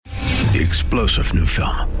The explosive new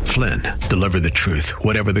film, Flynn, deliver the truth,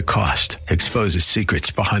 whatever the cost, exposes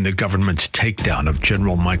secrets behind the government's takedown of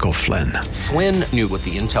General Michael Flynn. Flynn knew what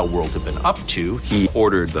the intel world had been up to. He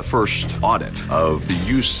ordered the first audit of the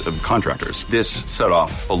use of contractors. This set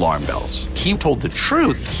off alarm bells. He told the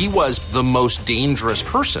truth. He was the most dangerous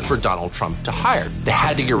person for Donald Trump to hire. They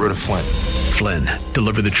had to get rid of Flynn. Flynn,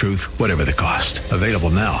 deliver the truth, whatever the cost. Available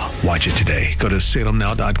now. Watch it today. Go to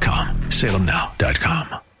salemnow.com.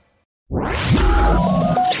 salemnow.com.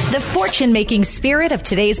 The fortune-making spirit of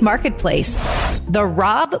today's marketplace. The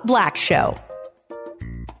Rob Black Show.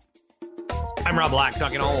 I'm Rob Black,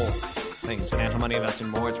 talking all things financial, money, investing,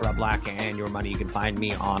 more. It's Rob Black and your money. You can find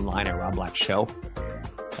me online at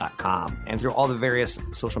robblackshow.com. And through all the various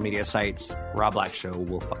social media sites, Rob Black Show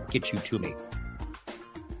will get you to me.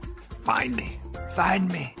 Find me.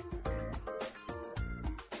 Find me.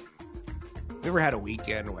 Have you ever had a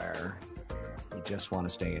weekend where you just want to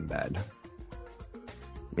stay in bed?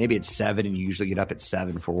 Maybe it's 7 and you usually get up at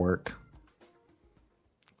 7 for work.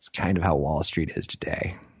 It's kind of how Wall Street is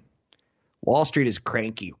today. Wall Street is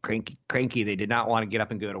cranky. They did not want to get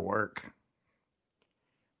up and go to work.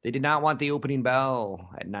 They did not want the opening bell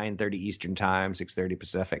at 9:30 Eastern Time, 6:30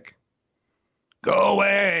 Pacific. Go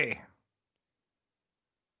away!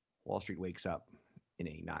 Wall Street wakes up in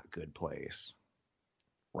a not good place,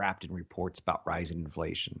 wrapped in reports about rising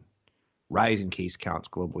inflation, rising case counts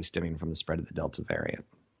globally stemming from the spread of the Delta variant.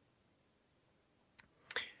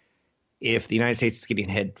 If the United States is getting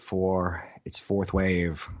hit for its fourth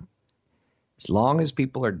wave, as long as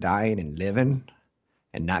people are dying and living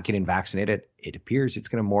and not getting vaccinated, it appears it's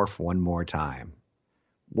going to morph one more time.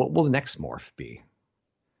 What will the next morph be?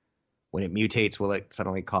 When it mutates, will it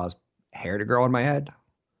suddenly cause hair to grow on my head?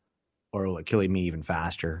 Or will it kill me even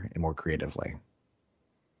faster and more creatively?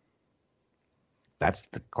 That's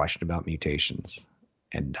the question about mutations.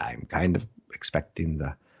 And I'm kind of expecting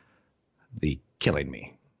the killing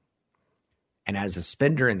me. And as a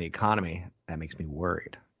spender in the economy, that makes me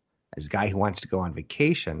worried. As a guy who wants to go on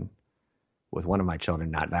vacation with one of my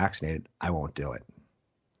children not vaccinated, I won't do it.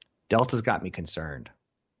 Delta's got me concerned.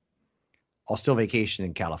 I'll still vacation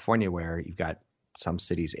in California where you've got some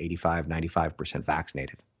cities 85, 95%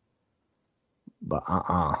 vaccinated. But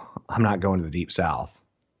I'm not going to the deep south.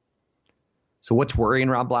 So what's worrying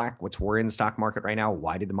Rob Black? What's worrying the stock market right now?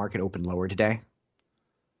 Why did the market open lower today?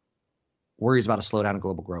 Worries about a slowdown in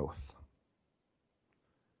global growth.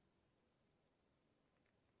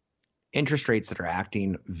 Interest rates that are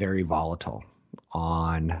acting very volatile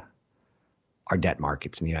on our debt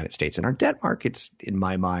markets in the United States. And our debt markets, in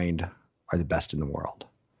my mind, are the best in the world.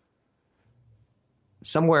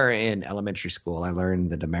 Somewhere in elementary school, I learned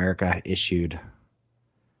that America issued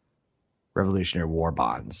Revolutionary War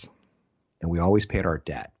bonds, and we always paid our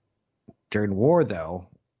debt. During war, though,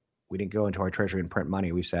 we didn't go into our treasury and print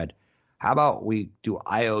money. We said, how about we do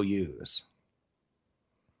IOUs?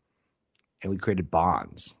 And we created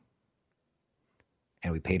bonds,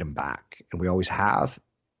 and we paid them back. And we always have,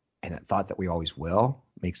 and that thought that we always will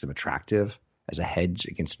makes them attractive as a hedge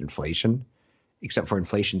against inflation, except for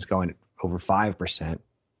inflation's going over 5%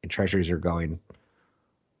 and treasuries are going,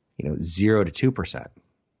 0 to 2%.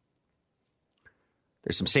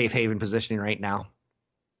 There's some safe haven positioning right now.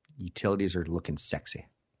 Utilities are looking sexy.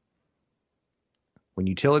 When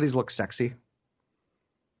utilities look sexy,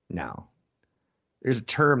 now, there's a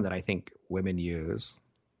term that I think women use,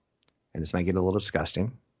 and this might get a little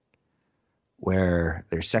disgusting, where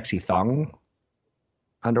there's sexy thong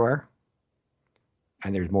underwear,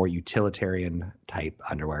 and there's more utilitarian type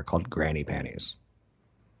underwear called granny panties.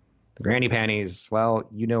 The granny panties, well,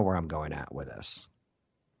 you know where I'm going at with this.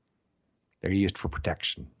 They're used for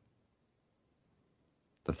protection.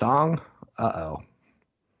 The thong,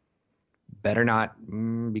 better not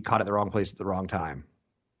be caught at the wrong place at the wrong time.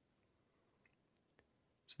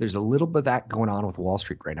 So there's a little bit of that going on with Wall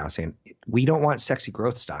Street right now, saying we don't want sexy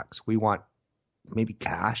growth stocks. We want maybe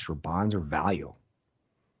cash or bonds or value.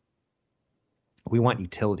 We want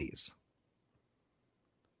utilities.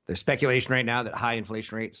 There's speculation right now that high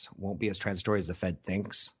inflation rates won't be as transitory as the Fed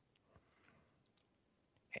thinks,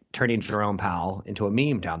 turning Jerome Powell into a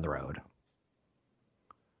meme down the road.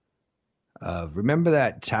 Remember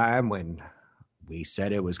that time when we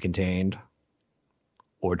said it was contained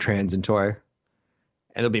or transitory?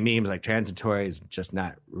 And there'll be memes like transitory is just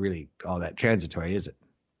not really all that transitory, is it?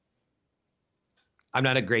 I'm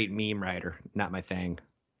not a great meme writer, not my thing.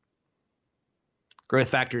 Growth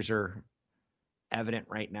factors are evident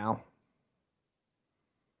right now.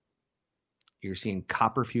 You're seeing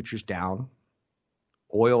copper futures down,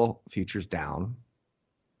 oil futures down.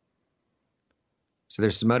 So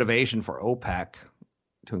there's some motivation for OPEC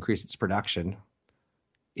to increase its production.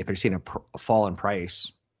 If they're seeing a fall in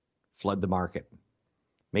price, flood the market.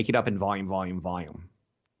 Make it up in volume.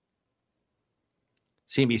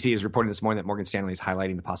 CNBC is reporting this morning that Morgan Stanley is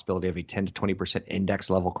highlighting the possibility of a 10 to 20% index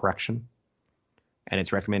level correction. And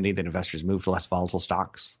it's recommending that investors move to less volatile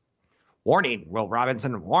stocks. Warning, Will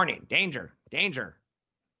Robinson, warning, danger.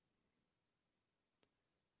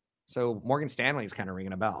 So Morgan Stanley is kind of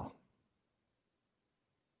ringing a bell.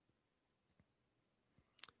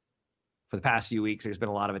 For the past few weeks, there's been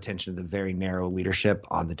a lot of attention to the very narrow leadership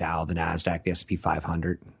on the Dow, the NASDAQ, the S&P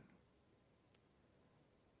 500.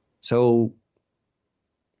 So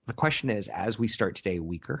the question is, as we start today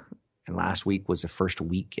weaker, and last week was the first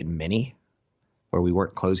week in many where we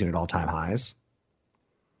weren't closing at all-time highs.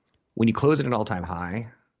 When you close at an all-time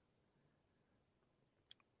high,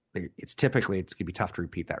 it's going to be tough to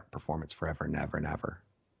repeat that performance forever and ever and ever.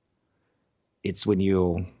 It's when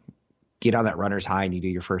you get on that runner's high and you do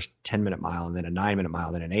your first 10-minute mile and then a 9-minute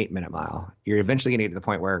mile, then an 8-minute mile, you're eventually going to get to the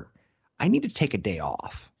point where I need to take a day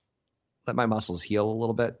off, let my muscles heal a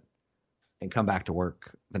little bit, and come back to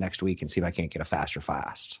work the next week and see if I can't get a faster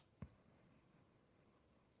fast.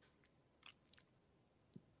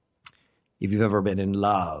 If you've ever been in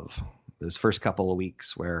love, those first couple of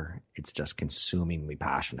weeks where it's just consumingly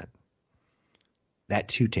passionate, that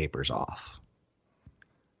too tapers off.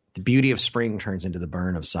 The beauty of spring turns into the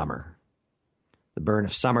burn of summer. The burn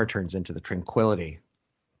of summer turns into the tranquility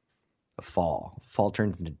of fall. Fall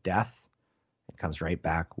turns into death and comes right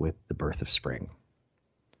back with the birth of spring.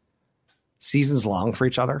 Seasons long for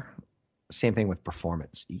each other. Same thing with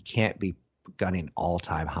performance. You can't be gunning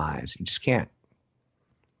all-time highs. You just can't.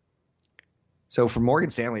 So for Morgan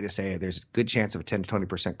Stanley to say there's a good chance of a 10 to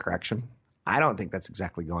 20% correction, I don't think that's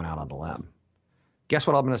exactly going out on the limb. Guess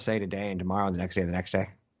what I'm going to say today and tomorrow and the next day and the next day?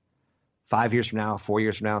 5 years from now, 4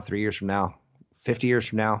 years from now, 3 years from now, 50 years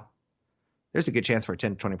from now, there's a good chance for a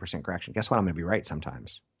 10 to 20% correction. Guess what? I'm going to be right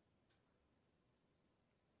sometimes.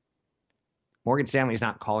 Morgan Stanley is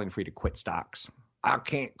not calling for you to quit stocks. I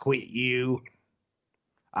can't quit you.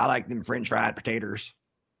 I like them French fried potatoes.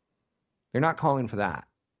 They're not calling for that.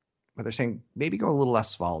 But they're saying maybe go a little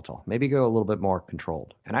less volatile. Maybe go a little bit more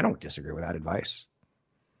controlled. And I don't disagree with that advice.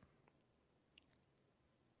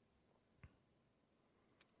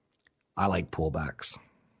 I like pullbacks.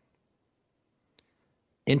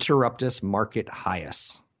 Interruptus market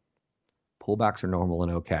highest. Pullbacks are normal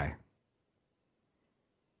and okay.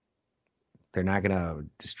 They're not going to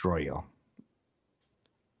destroy you.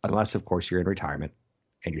 Unless, of course, you're in retirement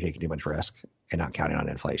and you're taking too much risk and not counting on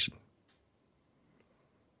inflation.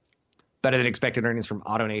 Better than expected earnings from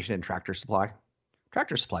AutoNation and Tractor Supply.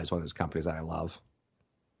 Tractor Supply is one of those companies that I love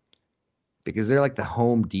because they're like the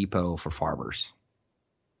Home Depot for farmers.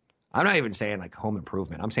 I'm not even saying like home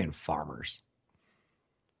improvement. I'm saying farmers.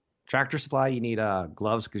 Tractor Supply, you need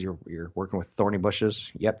gloves because you're working with thorny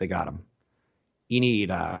bushes. Yep, they got them. You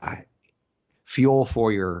need fuel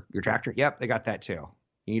for your tractor. Yep, they got that too.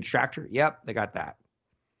 You need a tractor. Yep, they got that.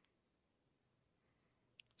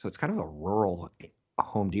 So it's kind of a rural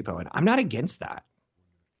Home Depot, and I'm not against that.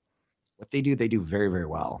 What they do very, very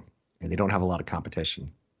well, and they don't have a lot of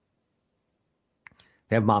competition.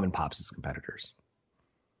 They have mom and pops as competitors.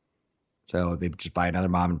 So they just buy another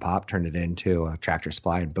mom and pop, turn it into a Tractor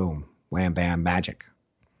Supply, and boom, wham, bam, magic.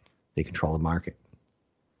 They control the market.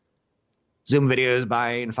 Zoom Videos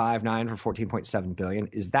buying Five9 for $14.7 billion.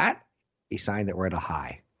 Is that a sign that we're at a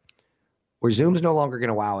high? Where Zoom's no longer going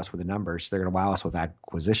to wow us with the numbers, they're going to wow us with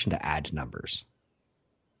acquisition to add to numbers.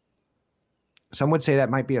 Some would say that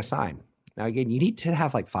might be a sign. Now, again, you need to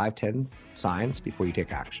have like 5-10 signs before you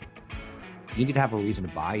take action. You need to have a reason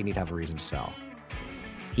to buy. You need to have a reason to sell.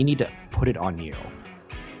 You need to put it on you.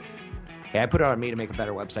 Hey, I put it on me to make a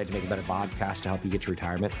better website, to make a better podcast, to help you get to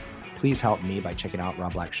retirement. Please help me by checking out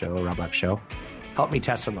Rob Black Show. Help me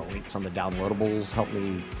test some of the links on the downloadables. Help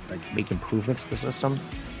me make improvements to the system.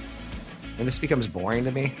 When this becomes boring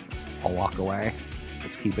to me, I'll walk away.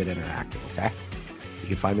 Let's keep it interactive, okay? You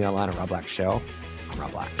can find me online at Rob Black Show. I'm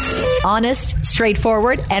Rob Black. Honest,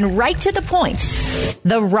 straightforward, and right to the point.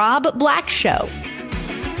 The Rob Black Show.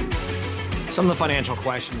 Some of the financial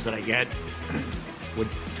questions that I get would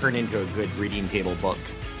turn into a good reading table book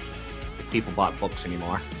if people bought books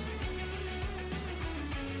anymore.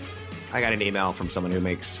 I got an email from someone who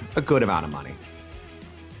makes a good amount of money.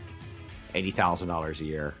 $80,000 a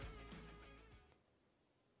year.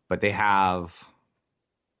 But they have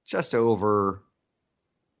just over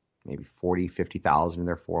maybe 40, 50,000 in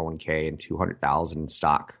their 401k and 200,000 in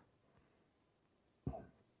stock.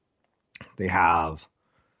 They have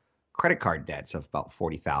credit card debts of about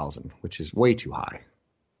 40,000, which is way too high.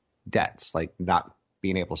 Debts, like not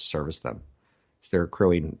being able to service them. So they're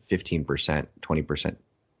accruing 15%, 20%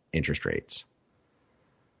 interest rates.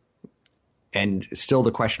 And still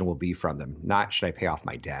the question will be from them, not should I pay off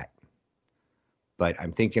my debt, but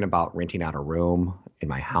I'm thinking about renting out a room in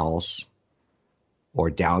my house or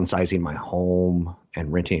downsizing my home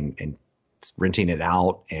and renting it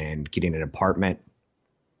out and getting an apartment.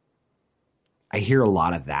 I hear a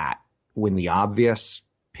lot of that when the obvious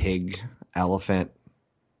pig, elephant,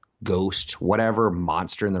 ghost, whatever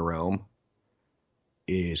monster in the room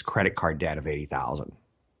is credit card debt of $80,000.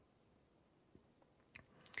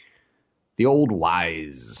 The old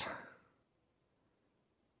wise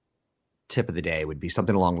tip of the day would be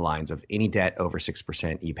something along the lines of any debt over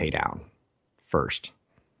 6% you pay down first.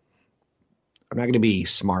 I'm not going to be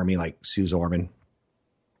smarmy like Sue Zorman.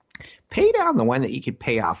 Pay down the one that you could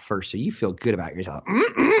pay off first so you feel good about yourself.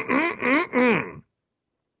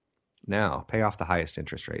 No, pay off the highest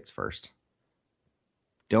interest rates first.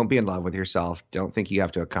 Don't be in love with yourself. Don't think you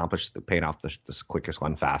have to accomplish paying off the quickest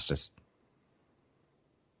one fastest.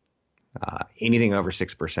 Anything over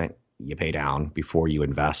 6% you pay down before you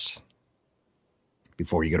invest,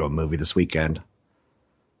 before you go to a movie this weekend,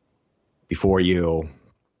 before you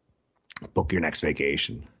book your next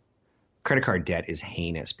vacation. Credit card debt is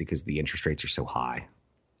heinous because the interest rates are so high.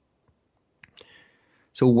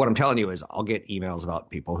 So what I'm telling you is I'll get emails about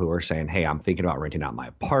people who are saying, hey, I'm thinking about renting out my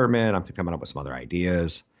apartment. I'm coming up with some other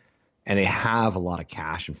ideas. And they have a lot of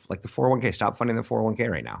cash. And like the 401k, stop funding the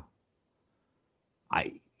 401k right now.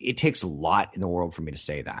 It takes a lot in the world for me to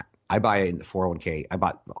say that. I buy in the 401k. I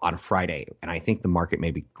bought on Friday, and I think the market may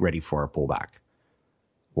be ready for a pullback.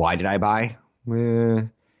 Why did I buy?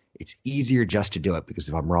 It's easier just to do it because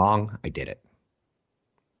if I'm wrong, I did it.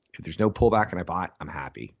 If there's no pullback and I bought, I'm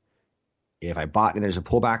happy. If I bought and there's a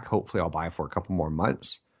pullback, hopefully I'll buy for a couple more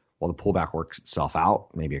months while the pullback works itself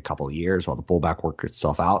out, maybe a couple of years while the pullback works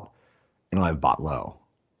itself out, and I'll have bought low.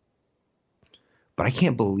 But I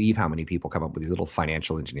can't believe how many people come up with these little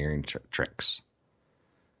financial engineering tricks.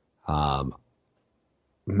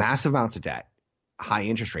 Massive amounts of debt, high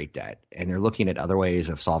interest rate debt, and they're looking at other ways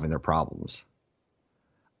of solving their problems.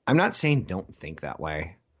 I'm not saying don't think that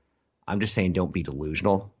way. I'm just saying don't be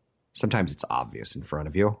delusional. Sometimes it's obvious in front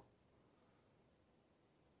of you.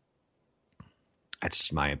 That's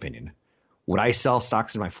just my opinion. Would I sell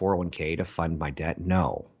stocks in my 401k to fund my debt?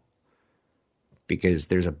 No. Because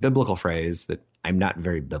there's a biblical phrase that I'm not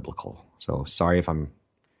very biblical. So sorry if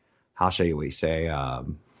how shall we say,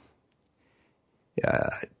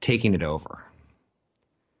 taking it over.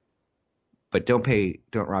 But don't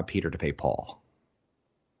rob Peter to pay Paul.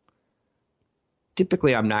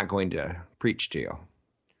 Typically, I'm not going to preach to you,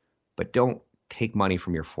 but don't take money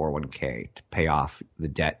from your 401k to pay off the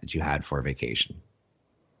debt that you had for a vacation.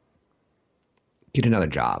 Get another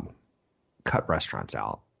job. Cut restaurants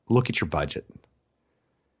out. Look at your budget.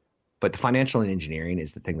 But the financial engineering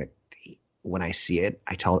is the thing that when I see it,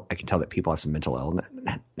 I can tell that people have some mental illness.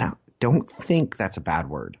 Now, don't think that's a bad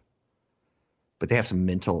word, but they have some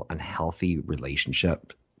mental unhealthy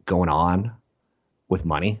relationship going on with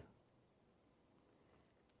money.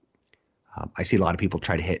 I see a lot of people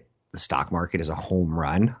try to hit the stock market as a home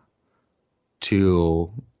run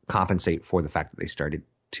to compensate for the fact that they started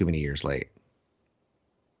too many years late.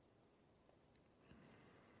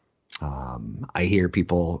 I hear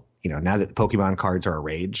people, now that the Pokemon cards are a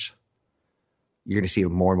rage, you're going to see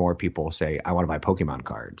more and more people say, I want to buy Pokemon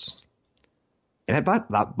cards. And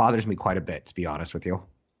that bothers me quite a bit, to be honest with you.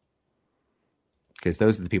 Because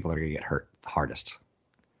those are the people that are going to get hurt the hardest.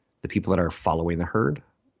 The people that are following the herd,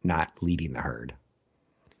 not leading the herd.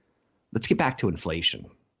 Let's get back to inflation.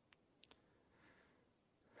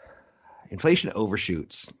 Inflation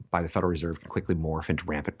overshoots by the Federal Reserve can quickly morph into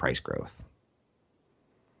rampant price growth.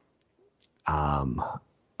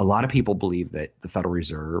 A lot of people believe that the Federal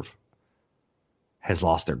Reserve has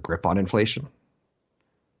lost their grip on inflation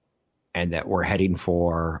and that we're heading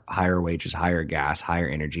for higher wages, higher gas, higher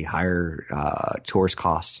energy, higher tourist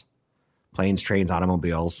costs, planes, trains,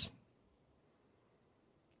 automobiles,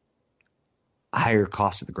 higher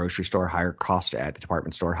costs at the grocery store, higher costs at the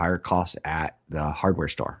department store, higher costs at the hardware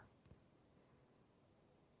store.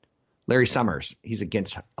 Larry Summers, he's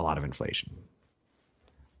against a lot of inflation.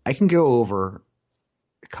 I can go over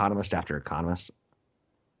economist after economist.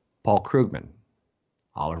 Paul Krugman,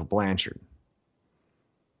 Oliver Blanchard,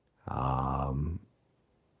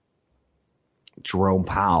 Jerome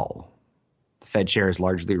Powell. The Fed chair has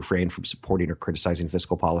largely refrained from supporting or criticizing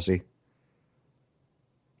fiscal policy.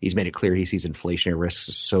 He's made it clear he sees inflationary risks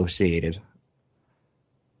associated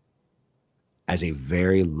as a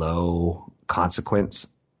very low consequence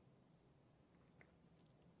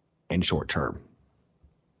and short term.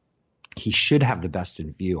 he should have the best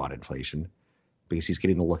in view on inflation because he's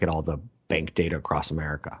getting to look at all the bank data across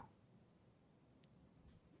America.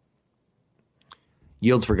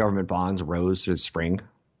 Yields for government bonds rose through the spring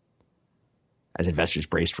as investors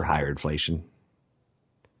braced for higher inflation.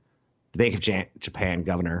 The Bank of Japan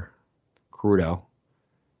Governor Kuroda,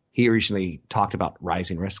 he recently talked about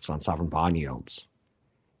rising risks on sovereign bond yields.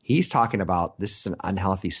 He's talking about this is an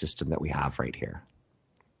unhealthy system that we have right here.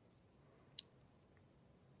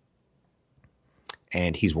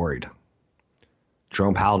 And he's worried.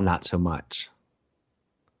 Jerome Powell, not so much.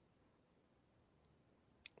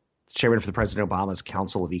 The chairman for the President Obama's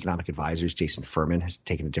Council of Economic Advisors, Jason Furman, has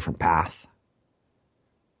taken a different path.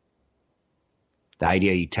 The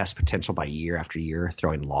idea you test potential by year after year,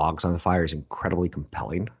 throwing logs on the fire, is incredibly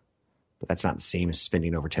compelling. But that's not the same as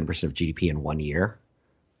spending over 10% of GDP in 1 year.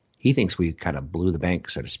 He thinks we kind of blew the bank,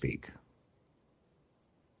 so to speak.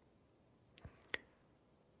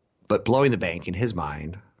 But blowing the bank, in his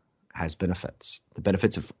mind, has benefits. The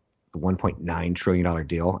benefits of the $1.9 trillion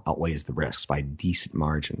deal outweighs the risks by a decent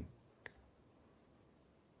margin.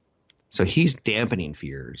 So he's dampening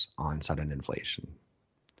fears on sudden inflation.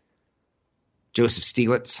 Joseph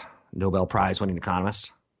Stiglitz, Nobel Prize-winning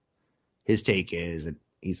economist, his take is that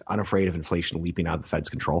he's unafraid of inflation leaping out of the Fed's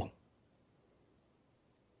control.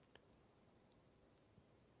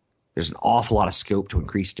 There's an awful lot of scope to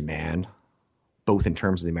increase demand, both in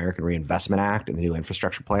terms of the American Reinvestment Act and the new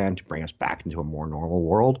infrastructure plan to bring us back into a more normal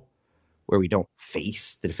world where we don't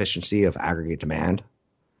face the deficiency of aggregate demand.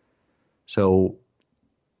 So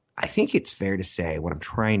I think it's fair to say what I'm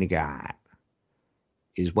trying to get at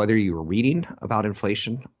is whether you were reading about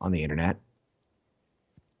inflation on the internet.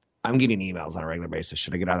 I'm getting emails on a regular basis.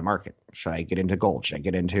 Should I get out of the market? Should I get into gold? Should I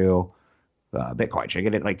get into Bitcoin? Should I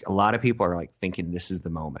get it? Like, a lot of people are like thinking this is the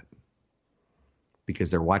moment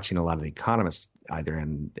because they're watching a lot of the economists either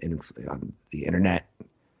on the internet,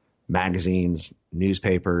 magazines,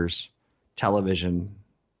 newspapers, television.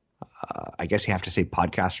 I guess you have to say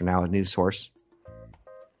podcasts are now a news source.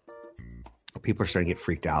 People are starting to get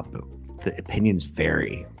freaked out, but the opinions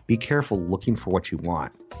vary. Be careful looking for what you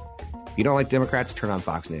want. If you don't like Democrats, turn on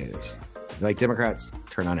Fox News. If you like Democrats,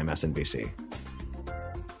 turn on MSNBC.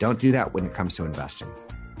 Don't do that when it comes to investing.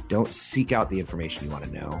 Don't seek out the information you want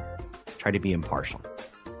to know. Try to be impartial,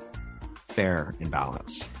 fair, and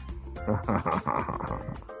balanced.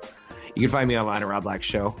 You can find me online at Rob Black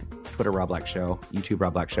Show, Twitter Rob Black Show, YouTube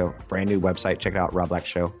Rob Black Show, brand new website. Check it out,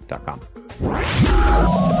 robblackshow.com.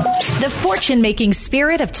 The fortune-making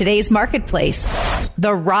spirit of today's marketplace.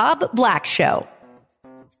 The Rob Black Show.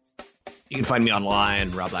 You can find me online,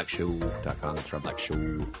 robblackshow.com. That's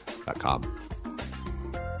robblackshow.com.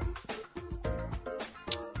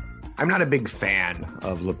 I'm not a big fan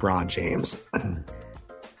of LeBron James.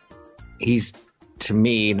 He's, to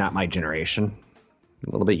me, not my generation. A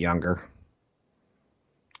little bit younger.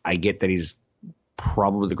 I get that he's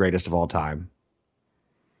probably the greatest of all time.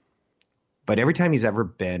 But every time he's ever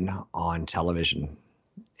been on television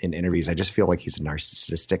in interviews, I just feel like he's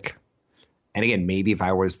narcissistic. And again, maybe if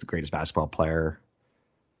I was the greatest basketball player,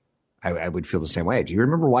 I would feel the same way. Do you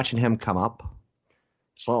remember watching him come up?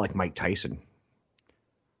 It's a lot like Mike Tyson.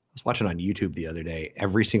 I was watching on YouTube the other day,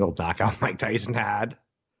 every single knockout Mike Tyson had.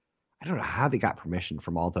 I don't know how they got permission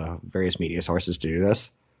from all the various media sources to do this,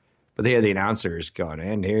 but they had the announcers going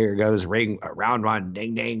in. Here goes ring, round one,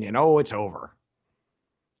 ding, ding, and oh, it's over.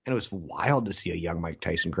 And it was wild to see a young Mike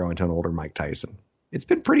Tyson grow into an older Mike Tyson. It's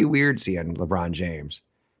been pretty weird seeing LeBron James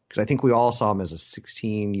because I think we all saw him as a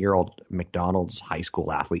 16-year-old McDonald's high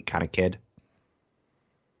school athlete kind of kid.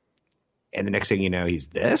 And the next thing you know, he's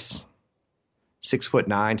this.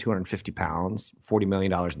 6'9", 250 pounds, $40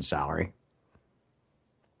 million in salary.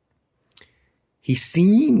 He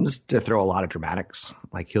seems to throw a lot of dramatics,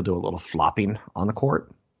 like he'll do a little flopping on the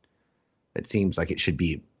court. It seems like it should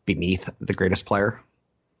be beneath the greatest player.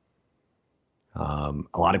 A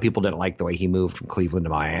lot of people didn't like the way he moved from Cleveland to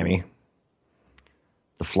Miami.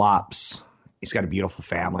 The flops. He's got a beautiful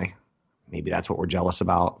family. Maybe that's what we're jealous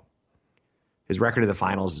about. His record in the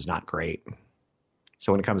finals is not great.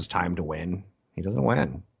 So when it comes time to win, he doesn't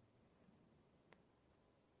win.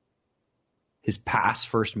 His pass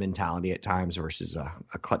first mentality at times versus a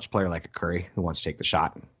clutch player like a Curry who wants to take the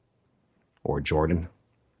shot, or Jordan.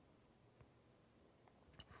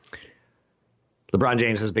 LeBron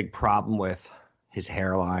James has a big problem with his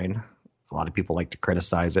hairline. A lot of people like to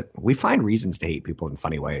criticize it. We find reasons to hate people in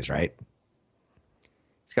funny ways, right?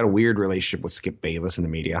 He's got a weird relationship with Skip Bayless in the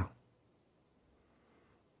media.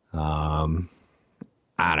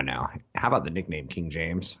 I don't know. How about the nickname King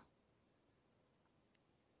James?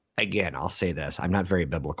 Again, I'll say this. I'm not very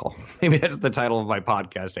biblical. Maybe that's the title of my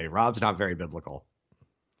podcast today. Rob's not very biblical.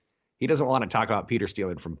 He doesn't want to talk about Peter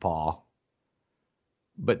stealing from Paul.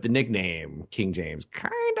 But the nickname King James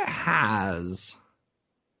kind of has,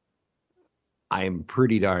 I'm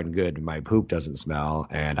pretty darn good. My poop doesn't smell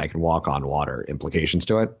and I can walk on water implications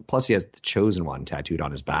to it. Plus, he has the Chosen One tattooed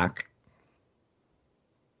on his back.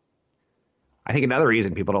 I think another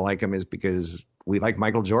reason people don't like him is because we like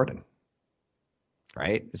Michael Jordan.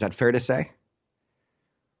 Right? Is that fair to say?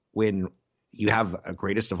 When you have a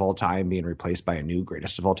greatest of all time being replaced by a new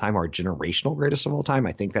greatest of all time or a generational greatest of all time,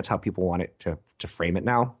 I think that's how people want it to frame it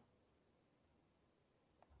now.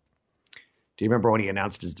 Do you remember when he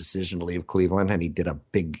announced his decision to leave Cleveland and he did a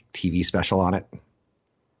big TV special on it?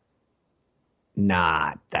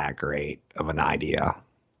 Not that great of an idea.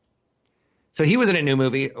 So he was in a new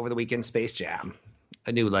movie over the weekend, Space Jam,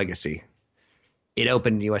 A New Legacy. It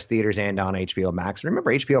opened in U.S. theaters and on HBO Max. And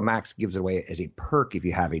remember, HBO Max gives it away as a perk if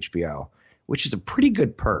you have HBO, which is a pretty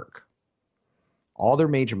good perk. All their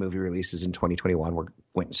major movie releases in 2021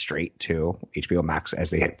 went straight to HBO Max as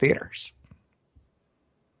they hit theaters.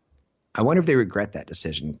 I wonder if they regret that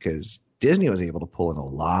decision because Disney was able to pull in a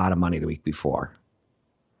lot of money the week before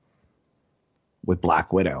with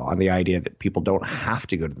Black Widow on the idea that people don't have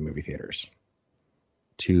to go to the movie theaters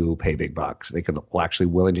to pay big bucks. They could actually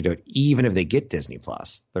willing to do it even if they get Disney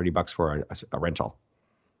Plus, $30 for a rental.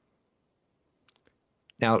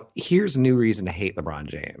 Now, here's a new reason to hate LeBron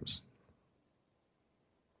James.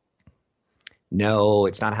 No,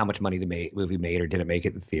 it's not how much money the movie made or didn't make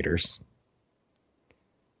it in the theaters.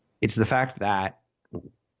 It's the fact that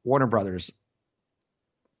Warner Brothers,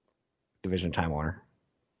 division of Time Warner,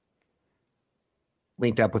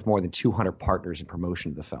 linked up with more than 200 partners in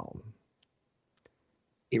promotion of the film.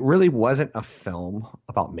 It really wasn't a film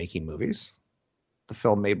about making movies. The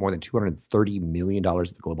film made more than $230 million at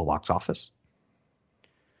the global box office.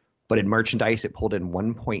 But in merchandise, it pulled in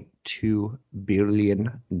 $1.2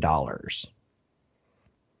 billion.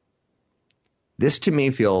 This to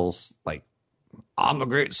me feels like, I'm the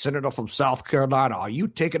great senator from South Carolina. Are you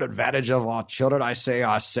taking advantage of our children? I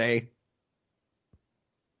say.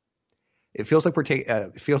 It feels like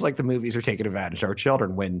it feels like the movies are taking advantage of our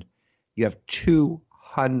children when you have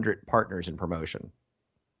 200 partners in promotion.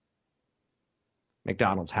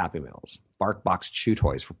 McDonald's Happy Meals, BarkBox Chew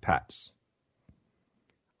Toys for pets,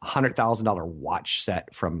 $100,000 watch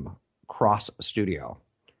set from Cross Studio.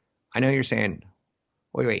 I know you're saying,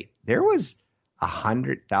 wait, there was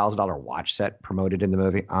 $100,000 watch set promoted in the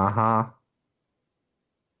movie? Uh-huh.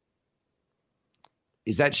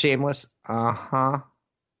 Is that shameless? Uh-huh.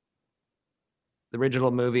 The original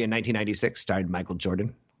movie in 1996 starred Michael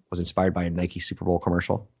Jordan, was inspired by a Nike Super Bowl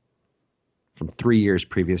commercial from 3 years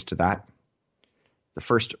previous to that. The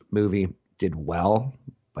first movie did well,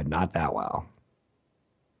 but not that well.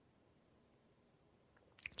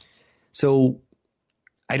 So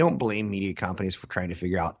I don't blame media companies for trying to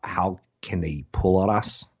figure out how can they pull on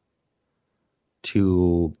us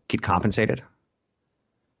to get compensated.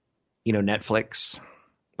 You know, Netflix,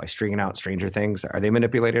 by stringing out Stranger Things, are they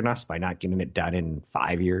manipulating us by not getting it done in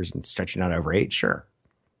 5 years and stretching out over 8? Sure.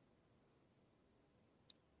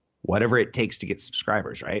 Whatever it takes to get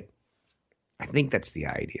subscribers, right? I think that's the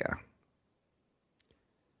idea.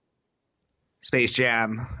 Space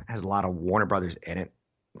Jam has a lot of Warner Brothers in it.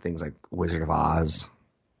 Things like Wizard of Oz,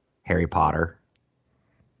 Harry Potter,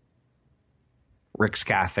 Rick's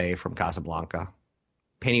Cafe from Casablanca,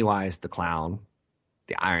 Pennywise the Clown,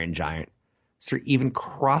 the Iron Giant. So they're even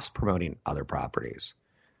cross-promoting other properties.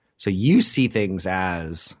 So you see things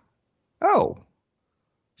as, oh,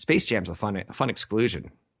 Space Jam's a fun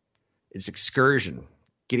exclusion. It's excursion,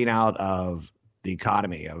 getting out of the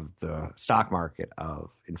economy, of the stock market, of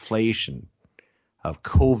inflation, of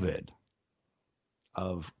COVID,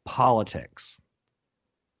 of politics.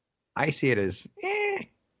 I see it as,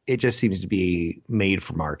 it just seems to be made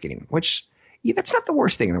for marketing, which that's not the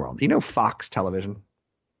worst thing in the world. You know, Fox Television?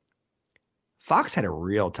 Fox had a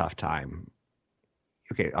real tough time.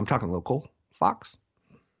 Okay, I'm talking local Fox.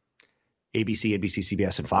 ABC, NBC,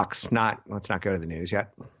 CBS, and Fox. Let's not go to the news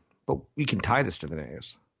yet, but we can tie this to the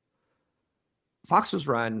news. Fox was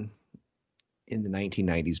run in the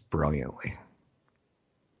 1990s brilliantly.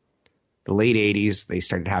 The late 80s, they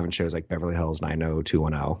started having shows like Beverly Hills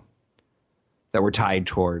 90210 that were tied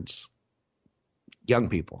towards young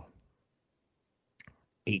people,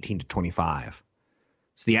 18 to 25.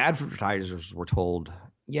 So the advertisers were told,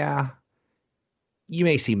 yeah, you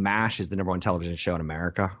may see MASH as the number one television show in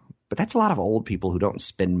America, but that's a lot of old people who don't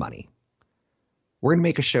spend money. We're going to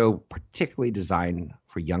make a show particularly designed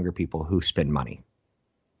for younger people who spend money.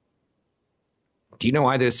 Do you know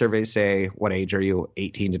why those surveys say, what age are you?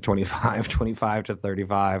 18 to 25, 25 to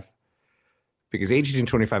 35? Because 18 to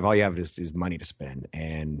 25, all you have is money to spend,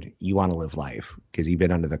 and you want to live life because you've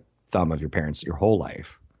been under the thumb of your parents your whole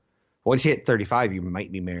life. Once you hit 35, you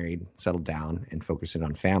might be married, settled down, and focusing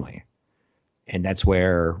on family. And that's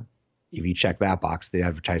where, if you check that box, the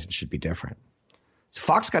advertising should be different. So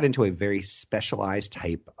Fox got into a very specialized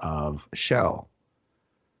type of show.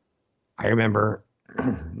 I remember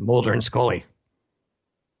Mulder and Scully,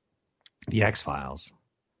 The X-Files.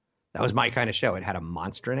 That was my kind of show. It had a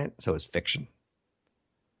monster in it, so it was fiction.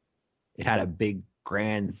 It had a big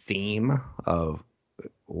grand theme of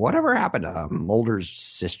whatever happened to Mulder's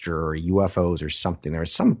sister or UFOs or something. There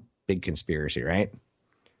was some big conspiracy, right?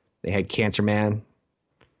 They had Cancer Man,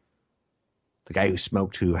 the guy who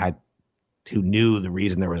smoked, who knew the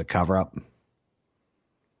reason there was a cover-up.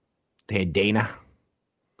 They had Dana,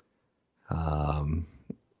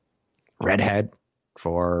 redhead.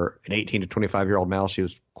 For an 18 to 25-year-old male, she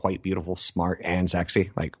was quite beautiful, smart, and sexy.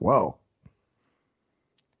 Like, whoa.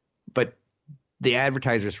 But the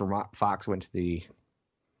advertisers from Fox went to the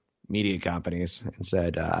media companies and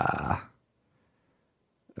said, or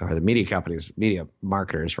the media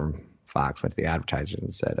marketers from Fox went to the advertisers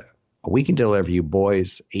and said, we can deliver you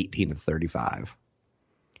boys 18 to 35.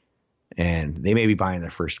 And they may be buying their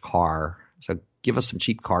first car, so give us some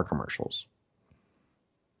cheap car commercials.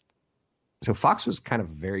 So Fox was kind of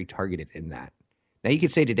very targeted in that. Now, you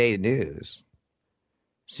could say today in news,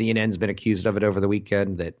 CNN's been accused of it over the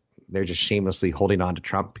weekend, that they're just shamelessly holding on to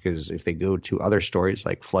Trump because if they go to other stories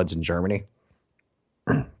like floods in Germany,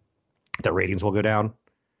 the ratings will go down.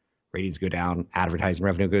 Ratings go down, advertising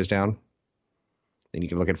revenue goes down. Then you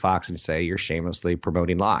can look at Fox and say you're shamelessly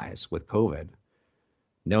promoting lies with COVID,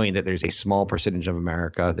 knowing that there's a small percentage of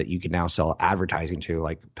America that you can now sell advertising to,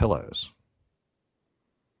 like pillows.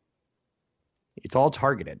 It's all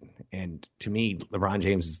targeted. And to me, LeBron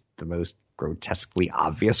James is the most grotesquely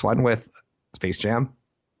obvious one with Space Jam.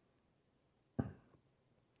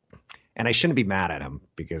 And I shouldn't be mad at him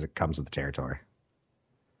because it comes with the territory.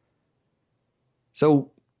 So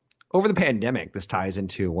over the pandemic, this ties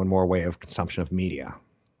into one more way of consumption of media.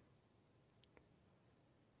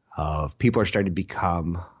 People are starting to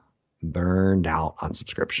become burned out on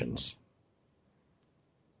subscriptions.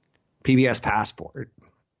 PBS Passport.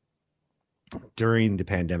 During the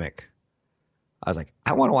pandemic, I was like,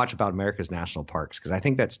 I want to watch about America's national parks because I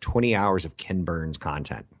think that's 20 hours of Ken Burns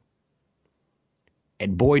content.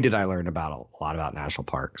 And boy, did I learn about a lot about national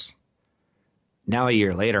parks. Now, a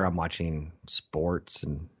year later, I'm watching sports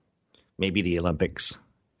and maybe the Olympics.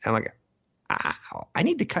 And I'm like, I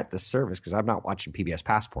need to cut this service because I'm not watching PBS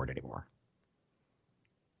Passport anymore.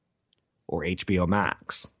 Or HBO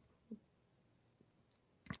Max.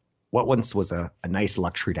 What once was a nice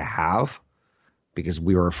luxury to have because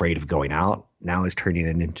we were afraid of going out, now is turning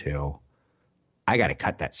it into, I got to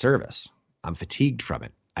cut that service. I'm fatigued from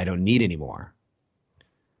it. I don't need any more.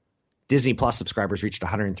 Disney Plus subscribers reached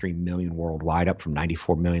 103 million worldwide, up from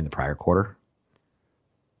 94 million the prior quarter.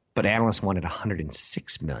 But analysts wanted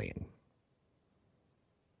 106 million.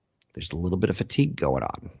 There's a little bit of fatigue going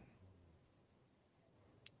on.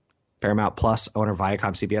 Paramount Plus owner Viacom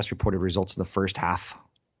CBS reported results in the first half.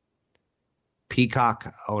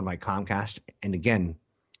 Peacock, owned by Comcast, and again,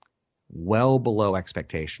 well below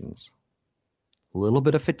expectations. A little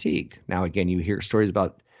bit of fatigue. Now, again, you hear stories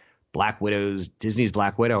about Black Widow's, Disney's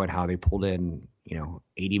Black Widow, and how they pulled in,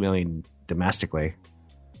 80 million domestically,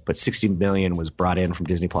 but 60 million was brought in from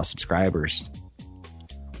Disney Plus subscribers.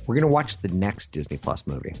 We're going to watch the next Disney Plus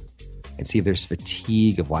movie and see if there's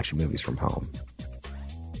fatigue of watching movies from home.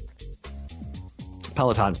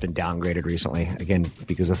 Peloton's been downgraded recently, again,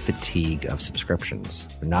 because of fatigue of subscriptions.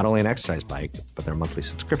 They're not only an exercise bike, but they're a monthly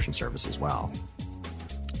subscription service as well.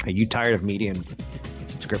 Are you tired of media and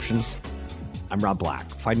subscriptions? I'm Rob Black.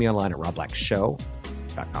 Find me online at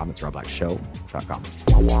robblackshow.com. It's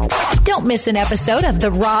robblackshow.com. Don't miss an episode of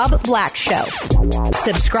The Rob Black Show.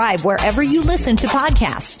 Subscribe wherever you listen to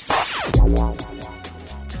podcasts.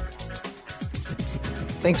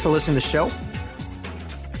 Thanks for listening to the show.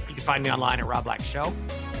 You can find me online at Rob Black Show.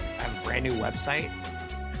 I have a brand new website.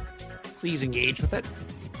 Please engage with it.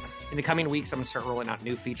 In the coming weeks, I'm going to start rolling out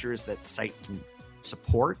new features that the site can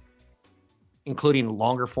support, including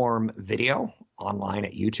longer form video online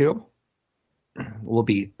at YouTube. Will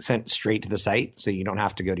be sent straight to the site, so you don't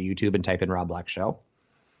have to go to YouTube and type in Rob Black Show.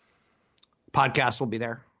 Podcasts will be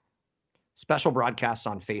there. Special broadcasts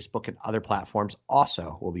on Facebook and other platforms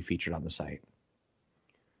also will be featured on the site.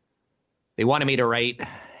 They wanted me to write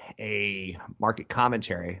a market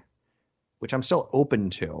commentary, which I'm still open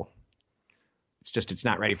to. It's just it's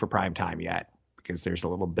not ready for prime time yet because there's a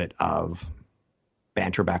little bit of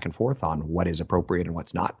banter back and forth on what is appropriate and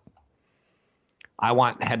what's not. I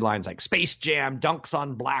want headlines like Space Jam dunks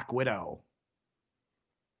on Black Widow.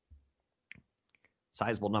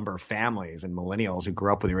 Sizable number of families and millennials who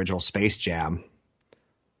grew up with the original Space Jam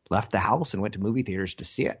left the house and went to movie theaters to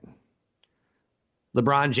see it.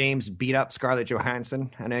 LeBron James beat up Scarlett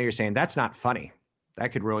Johansson. I know you're saying that's not funny.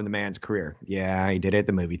 That could ruin the man's career. Yeah, he did it at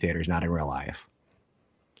the movie theaters, not in real life.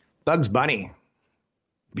 Bugs Bunny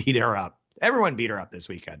beat her up. Everyone beat her up this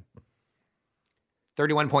weekend.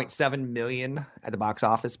 $31.7 million at the box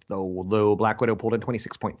office, though Black Widow pulled in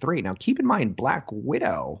 26.3. Now, keep in mind, Black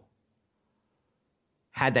Widow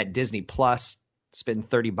had that Disney Plus spend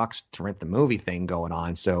 $30 to rent the movie thing going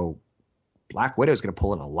on. So Black Widow is going to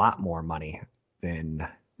pull in a lot more money than,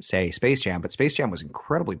 say, Space Jam. But Space Jam was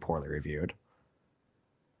incredibly poorly reviewed.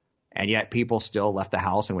 And yet people still left the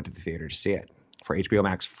house and went to the theater to see it. For HBO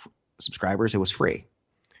Max subscribers, it was free.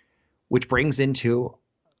 Which brings into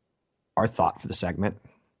our thought for the segment.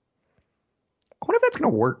 I wonder if that's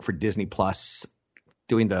going to work for Disney Plus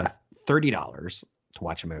doing the $30 to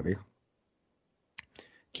watch a movie.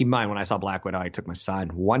 Keep in mind, when I saw Black Widow, I took my son,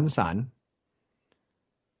 one son,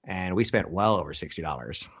 and we spent well over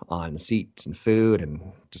 $60 on seats and food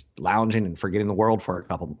and just lounging and forgetting the world for a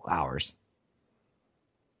couple hours.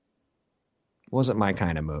 It wasn't my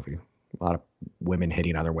kind of movie. A lot of women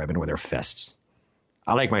hitting other women with their fists.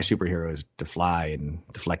 I like my superheroes to fly and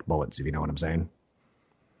deflect bullets, if you know what I'm saying.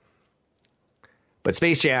 But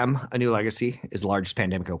Space Jam: A New Legacy is the largest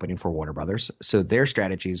pandemic opening for Warner Brothers. So their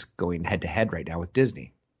strategy is going head-to-head right now with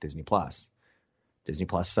Disney Plus. Disney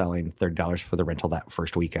Plus selling $30 for the rental that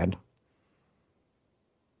first weekend.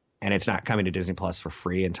 And it's not coming to Disney Plus for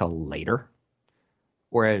free until later.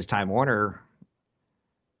 Whereas Time Warner,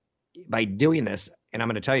 by doing this, and I'm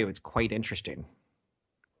going to tell you, it's quite interesting.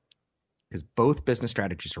 Because both business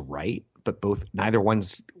strategies are right, but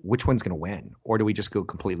which one's going to win? Or do we just go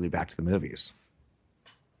completely back to the movies?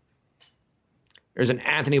 There's an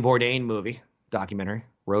Anthony Bourdain movie, documentary,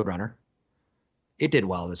 Roadrunner. It did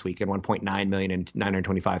well this weekend, 1.9 million in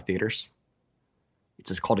 925 theaters.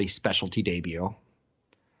 It's called a specialty debut.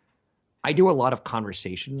 I do a lot of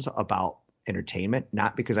conversations about entertainment,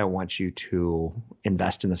 not because I want you to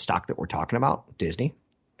invest in the stock that we're talking about, Disney,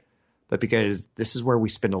 but because this is where we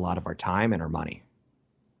spend a lot of our time and our money.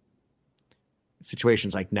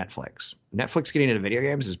 Situations like Netflix. Netflix getting into video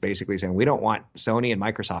games is basically saying we don't want Sony and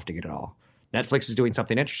Microsoft to get it all. Netflix is doing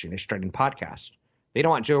something interesting. They're starting podcasts. They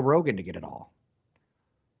don't want Joe Rogan to get it all.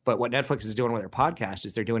 But what Netflix is doing with their podcast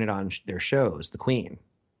is they're doing it on their shows, The Queen,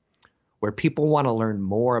 where people want to learn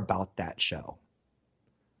more about that show.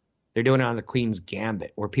 They're doing it on The Queen's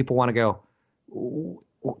Gambit, where people want to go,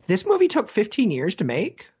 this movie took 15 years to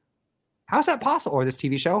make? How's that possible? Or this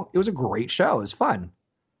TV show? It was a great show. It was fun.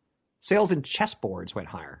 Sales in chessboards went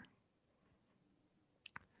higher.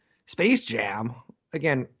 Space Jam,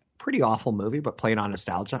 again, pretty awful movie, but playing on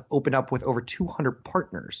nostalgia, opened up with over 200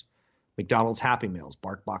 partners. McDonald's Happy Meals,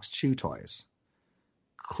 BarkBox Chew Toys.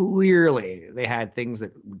 Clearly, they had things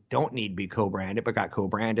that don't need to be co-branded, but got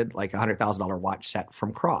co-branded, like a $100,000 watch set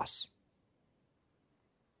from Cross.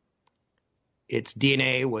 Its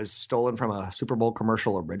DNA was stolen from a Super Bowl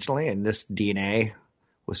commercial originally, and this DNA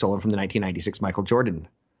was stolen from the 1996 Michael Jordan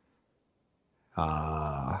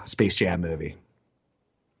Space Jam movie.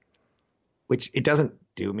 Which it doesn't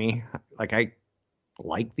do me. Like, I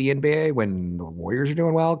like the NBA when the Warriors are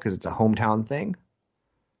doing well because it's a hometown thing.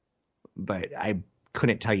 But I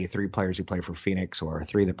couldn't tell you 3 players who play for Phoenix or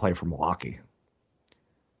 3 that play for Milwaukee.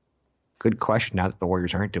 Good question. Now that the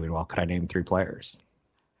Warriors aren't doing well, could I name 3 players?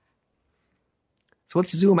 So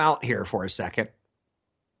let's zoom out here for a second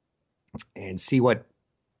and see what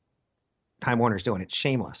Time Warner's doing. It's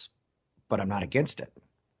shameless, but I'm not against it.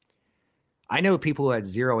 I know people who had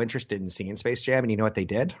zero interest in seeing Space Jam, and you know what they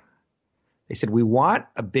did? They said, we want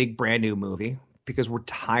a big brand new movie because we're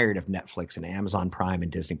tired of Netflix and Amazon Prime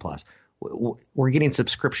and Disney Plus. We're getting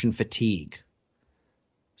subscription fatigue.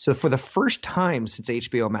 So for the first time since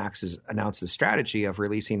HBO Max has announced the strategy of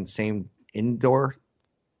releasing same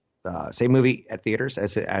movie at theaters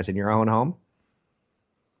as in your own home,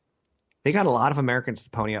 they got a lot of Americans to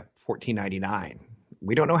pony up $14.99.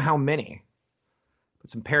 We don't know how many,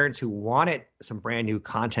 but some parents who wanted some brand new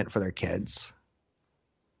content for their kids,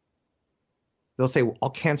 they'll say, well, I'll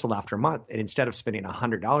cancel after a month. And instead of spending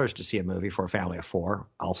 $100 to see a movie for a family of 4,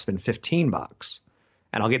 I'll spend $15.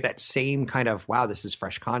 And I'll get that same kind of, wow, this is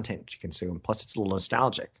fresh content to consume. Plus, it's a little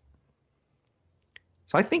nostalgic.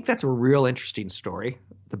 So I think that's a real interesting story.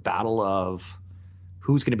 The battle of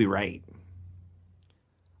who's going to be right.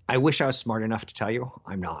 I wish I was smart enough to tell you.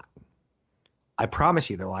 I'm not. I promise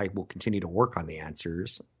you, though, I will continue to work on the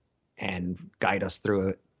answers and guide us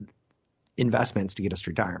through investments to get us to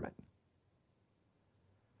retirement.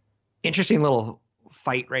 Interesting little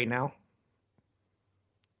fight right now.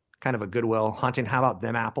 Kind of a goodwill hunting. How about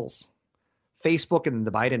them apples? Facebook and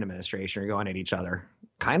the Biden administration are going at each other,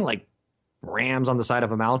 kind of like rams on the side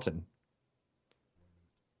of a mountain.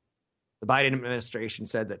 The Biden administration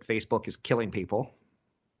said that Facebook is killing people.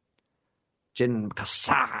 Jen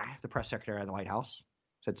Psaki, the press secretary of the White House,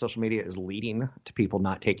 said social media is leading to people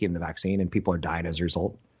not taking the vaccine and people are dying as a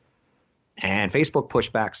result. And Facebook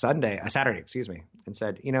pushed back Saturday, and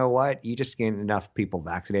said, you know what? You just gained enough people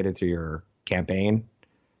vaccinated through your campaign.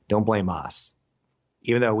 Don't blame us.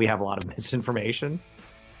 Even though we have a lot of misinformation.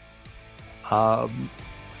 I'm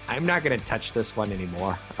not going to touch this one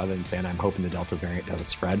anymore, other than saying I'm hoping the Delta variant doesn't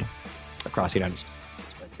spread across the United States,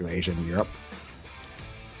 spread through Asia and Europe.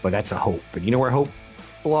 But that's a hope. And you know where hope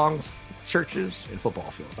belongs? Churches and football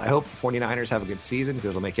fields. I hope the 49ers have a good season because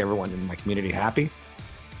it'll make everyone in my community happy.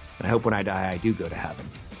 And I hope when I die, I do go to heaven.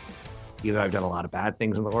 Even though I've done a lot of bad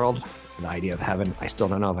things in the world, the idea of heaven, I still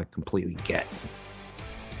don't know if I completely get.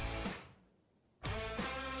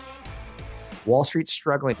 Wall Street's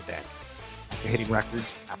struggling today. They're hitting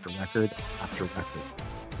records after record after record.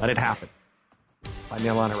 Let it happen. Find me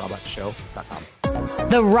online at robblackshow.com.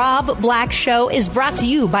 The Rob Black Show is brought to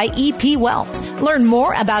you by EP Wealth. Learn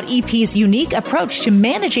more about EP's unique approach to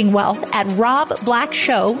managing wealth at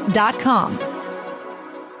robblackshow.com.